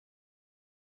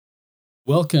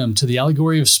Welcome to the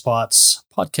Allegory of Spots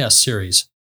podcast series.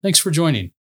 Thanks for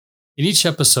joining. In each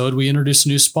episode, we introduce a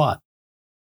new spot.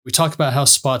 We talk about how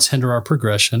spots hinder our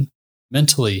progression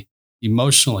mentally,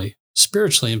 emotionally,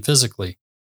 spiritually, and physically,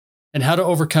 and how to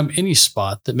overcome any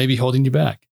spot that may be holding you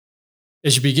back.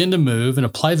 As you begin to move and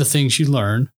apply the things you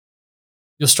learn,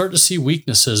 you'll start to see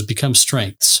weaknesses become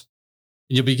strengths,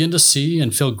 and you'll begin to see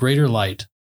and feel greater light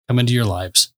come into your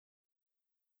lives.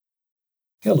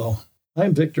 Hello,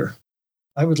 I'm Victor.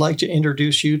 I would like to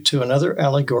introduce you to another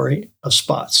allegory of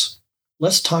spots.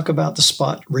 Let's talk about the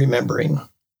spot remembering.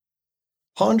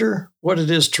 Ponder what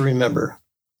it is to remember.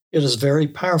 It is very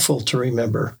powerful to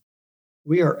remember.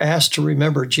 We are asked to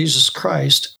remember Jesus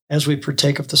Christ as we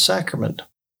partake of the sacrament,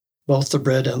 both the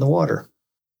bread and the water.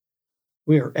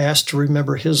 We are asked to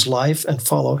remember his life and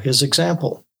follow his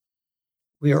example.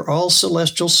 We are all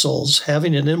celestial souls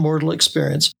having an immortal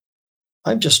experience.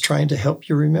 I'm just trying to help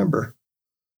you remember.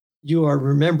 You are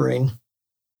remembering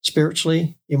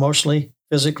spiritually, emotionally,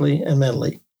 physically, and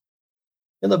mentally.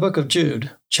 In the book of Jude,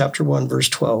 chapter 1, verse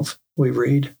 12, we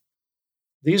read,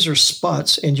 "These are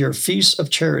spots in your feasts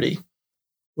of charity.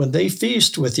 When they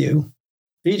feast with you,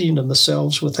 feeding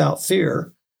themselves without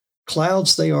fear,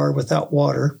 clouds they are without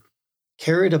water,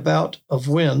 carried about of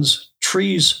winds,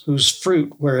 trees whose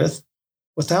fruit weareth,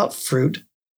 without fruit,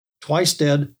 twice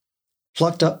dead,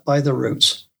 plucked up by the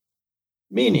roots."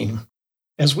 Meaning,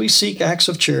 as we seek acts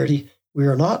of charity, we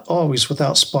are not always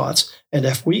without spots, and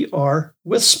if we are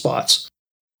with spots,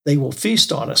 they will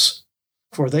feast on us,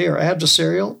 for they are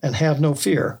adversarial and have no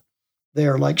fear. They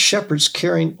are like shepherds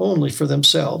caring only for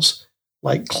themselves,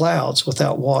 like clouds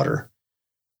without water,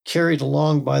 carried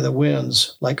along by the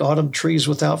winds, like autumn trees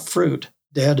without fruit,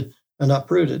 dead and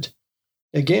uprooted.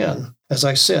 Again, as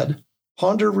I said,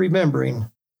 ponder remembering.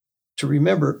 To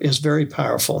remember is very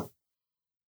powerful.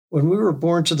 When we were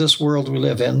born to this world we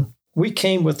live in, we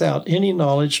came without any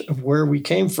knowledge of where we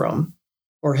came from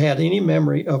or had any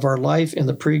memory of our life in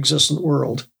the pre-existent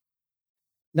world.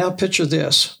 Now picture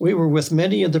this. We were with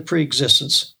many in the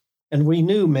pre-existence, and we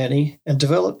knew many and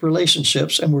developed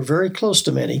relationships and were very close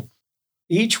to many,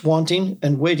 each wanting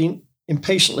and waiting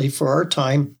impatiently for our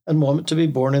time and moment to be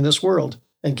born in this world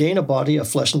and gain a body of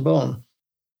flesh and bone,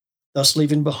 thus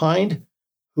leaving behind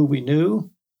who we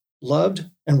knew, loved,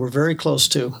 and were very close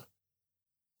to.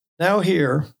 Now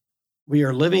here, we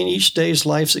are living each day's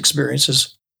life's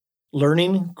experiences,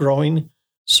 learning, growing,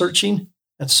 searching,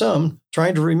 and some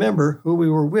trying to remember who we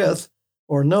were with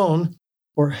or known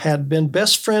or had been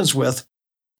best friends with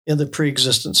in the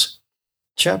pre-existence.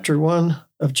 Chapter 1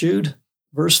 of Jude,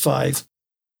 verse 5.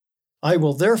 "I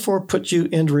will therefore put you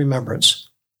into remembrance,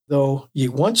 though ye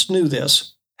once knew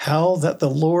this, how that the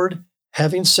Lord,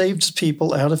 having saved his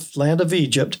people out of the land of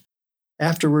Egypt,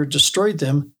 afterward destroyed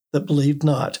them that believed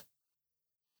not."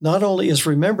 Not only is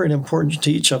remembering important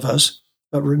to each of us,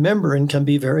 but remembering can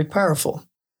be very powerful.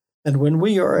 And when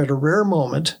we are at a rare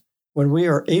moment, when we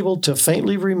are able to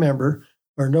faintly remember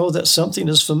or know that something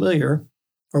is familiar,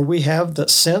 or we have that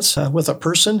sense with a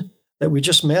person that we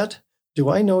just met, do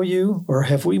I know you, or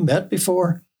have we met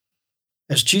before?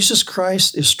 As Jesus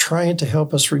Christ is trying to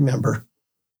help us remember,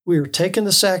 we are taking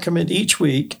the sacrament each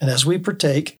week, and as we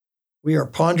partake, we are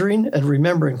pondering and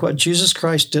remembering what Jesus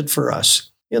Christ did for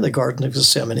us in the Garden of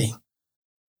Gethsemane.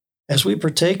 As we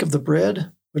partake of the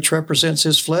bread, which represents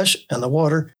his flesh, and the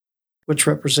water, which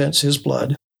represents his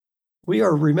blood, we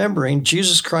are remembering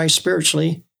Jesus Christ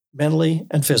spiritually, mentally,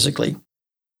 and physically.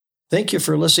 Thank you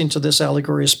for listening to this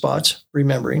Allegory of Spots,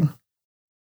 Remembering.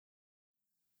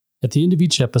 At the end of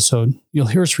each episode, you'll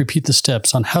hear us repeat the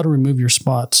steps on how to remove your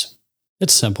spots.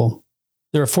 It's simple.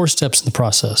 There are 4 steps in the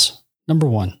process. Number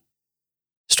 1.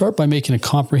 Start by making a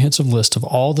comprehensive list of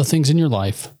all the things in your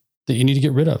life that you need to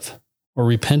get rid of, or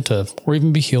repent of, or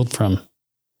even be healed from.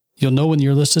 You'll know when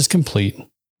your list is complete,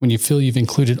 when you feel you've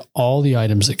included all the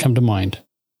items that come to mind.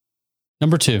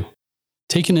 Number 2,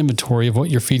 take an inventory of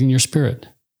what you're feeding your spirit,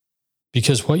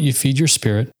 because what you feed your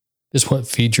spirit is what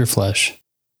feeds your flesh.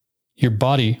 Your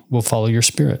body will follow your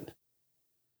spirit.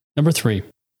 Number 3,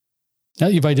 now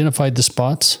that you've identified the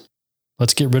spots,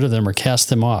 let's get rid of them or cast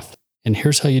them off. And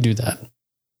here's how you do that.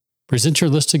 Present your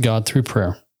list to God through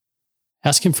prayer.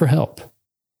 Ask him for help.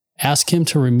 Ask him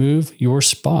to remove your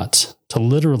spots, to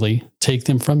literally take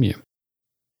them from you.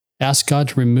 Ask God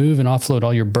to remove and offload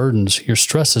all your burdens, your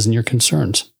stresses, and your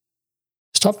concerns.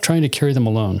 Stop trying to carry them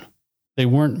alone. They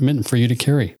weren't meant for you to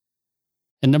carry.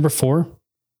 And number 4,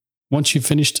 once you've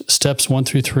finished steps 1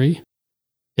 through 3,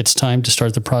 it's time to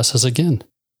start the process again.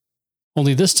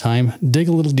 Only this time, dig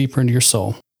a little deeper into your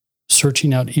soul,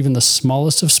 searching out even the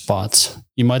smallest of spots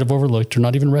you might have overlooked or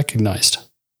not even recognized.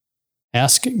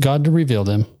 Ask God to reveal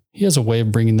them He has a way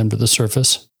of bringing them to the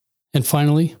surface. And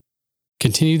finally,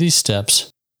 continue these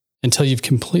steps until you've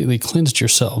completely cleansed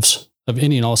yourselves of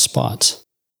any and all spots.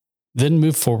 Then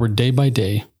move forward day by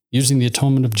day, using the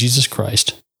atonement of Jesus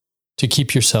Christ to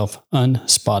keep yourself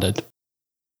unspotted.